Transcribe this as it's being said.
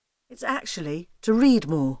It's actually to read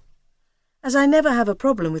more. As I never have a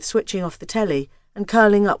problem with switching off the telly and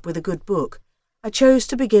curling up with a good book, I chose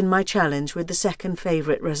to begin my challenge with the second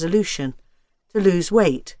favourite resolution, to lose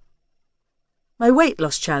weight. My weight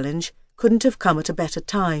loss challenge couldn't have come at a better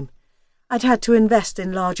time. I'd had to invest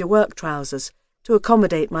in larger work trousers to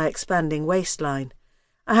accommodate my expanding waistline.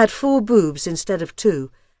 I had 4 boobs instead of 2,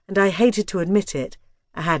 and I hated to admit it,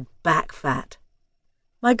 I had back fat.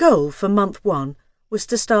 My goal for month 1 was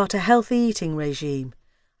to start a healthy eating regime.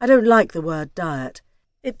 I don't like the word diet.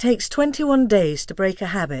 It takes 21 days to break a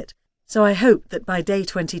habit, so I hoped that by day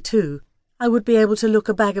 22 I would be able to look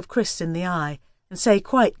a bag of crisps in the eye and say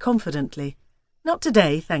quite confidently, "Not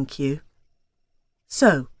today, thank you."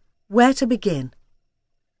 So, where to begin?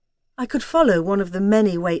 I could follow one of the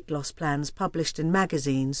many weight loss plans published in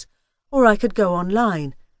magazines, or I could go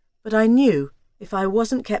online, but I knew if I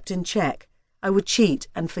wasn't kept in check, I would cheat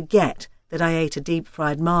and forget that I ate a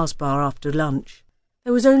deep-fried Mars bar after lunch.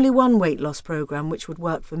 There was only one weight loss program which would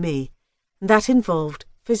work for me, and that involved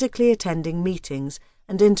physically attending meetings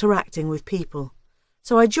and interacting with people.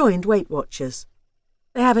 So I joined Weight Watchers.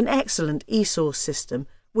 They have an excellent e-source system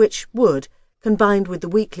which would, combined with the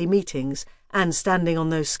weekly meetings and standing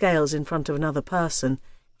on those scales in front of another person,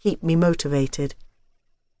 keep me motivated.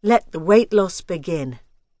 Let the weight loss begin.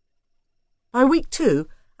 By week 2,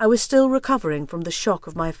 I was still recovering from the shock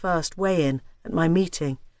of my first weigh-in at my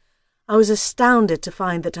meeting. I was astounded to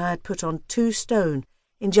find that I had put on 2 stone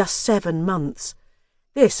in just 7 months.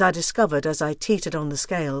 This I discovered as I teetered on the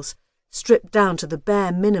scales, stripped down to the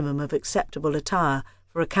bare minimum of acceptable attire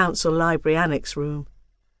for a council library annex room.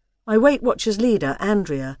 My Weight Watchers leader,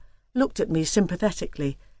 Andrea, looked at me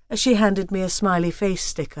sympathetically as she handed me a smiley face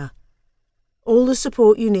sticker. "All the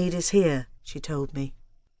support you need is here," she told me.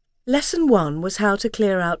 Lesson 1 was how to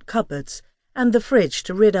clear out cupboards and the fridge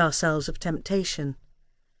to rid ourselves of temptation.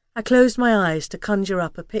 I closed my eyes to conjure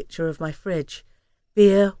up a picture of my fridge: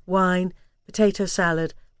 beer, wine, potato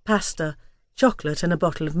salad, pasta, chocolate and a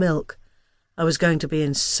bottle of milk. I was going to be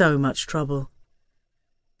in so much trouble.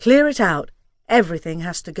 Clear it out. Everything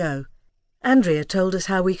has to go. Andrea told us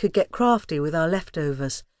how we could get crafty with our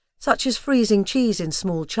leftovers, such as freezing cheese in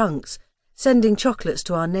small chunks, sending chocolates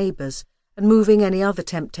to our neighbours, and moving any other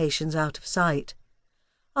temptations out of sight.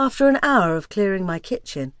 After an hour of clearing my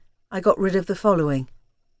kitchen, I got rid of the following: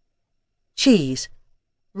 cheese,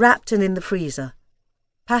 wrapped and in the freezer;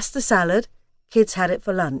 pasta salad, kids had it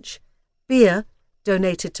for lunch; beer,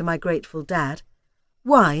 donated to my grateful dad;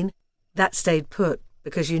 wine, that stayed put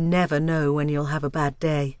because you never know when you'll have a bad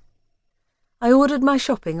day. I ordered my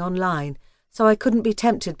shopping online so I couldn't be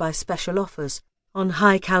tempted by special offers on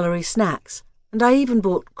high-calorie snacks, and I even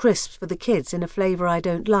bought crisps for the kids in a flavour I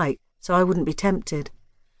don't like so I wouldn't be tempted.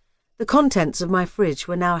 The contents of my fridge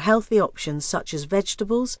were now healthy options such as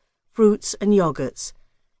vegetables, fruits and yogurts.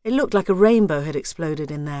 It looked like a rainbow had exploded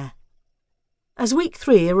in there. As week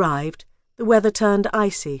 3 arrived, the weather turned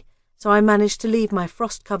icy, so I managed to leave my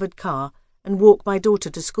frost-covered car and walk my daughter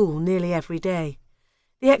to school nearly every day.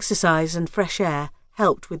 The exercise and fresh air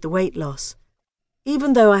helped with the weight loss.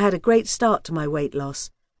 Even though I had a great start to my weight loss,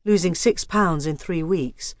 losing 6 pounds in 3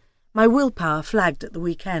 weeks, my willpower flagged at the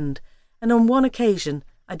weekend, and on one occasion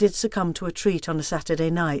I did succumb to a treat on a Saturday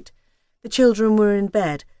night. The children were in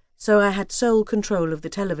bed, so I had sole control of the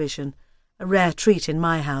television, a rare treat in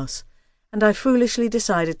my house, and I foolishly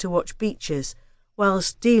decided to watch Beaches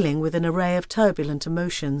whilst dealing with an array of turbulent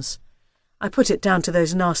emotions. I put it down to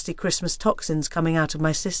those nasty Christmas toxins coming out of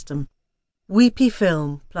my system. Weepy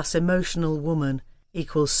film plus emotional woman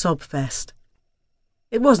equals sobfest.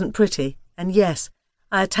 It wasn't pretty, and yes,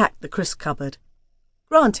 I attacked the crisp cupboard.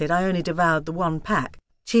 Granted, I only devoured the 1 pack,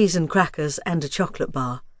 cheese and crackers and a chocolate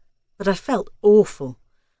bar, but I felt awful.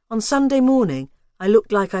 On Sunday morning, I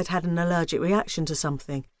looked like I'd had an allergic reaction to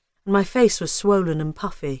something, and my face was swollen and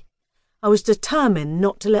puffy. I was determined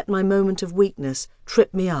not to let my moment of weakness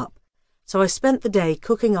trip me up, so I spent the day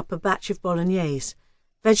cooking up a batch of bolognese,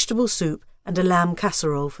 vegetable soup and a lamb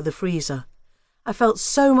casserole for the freezer. I felt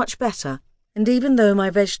so much better, and even though my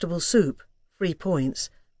vegetable soup, 3 points,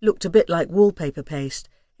 looked a bit like wallpaper paste,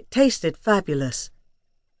 it tasted fabulous.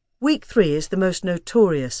 Week 3 is the most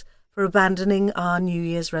notorious for abandoning our New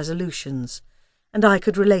Year's resolutions, and I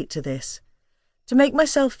could relate to this. To make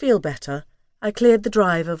myself feel better, I cleared the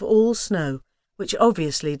drive of all snow, which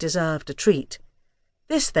obviously deserved a treat.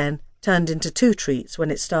 This then turned into 2 treats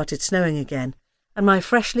when it started snowing again, and my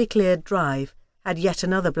freshly cleared drive had yet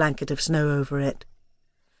another blanket of snow over it.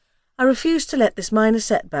 I refused to let this minor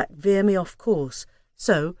setback veer me off course,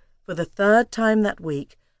 so, for the 3rd time that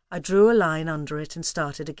week, I drew a line under it and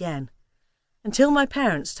started again, until my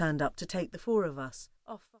parents turned up to take the 4 of us off.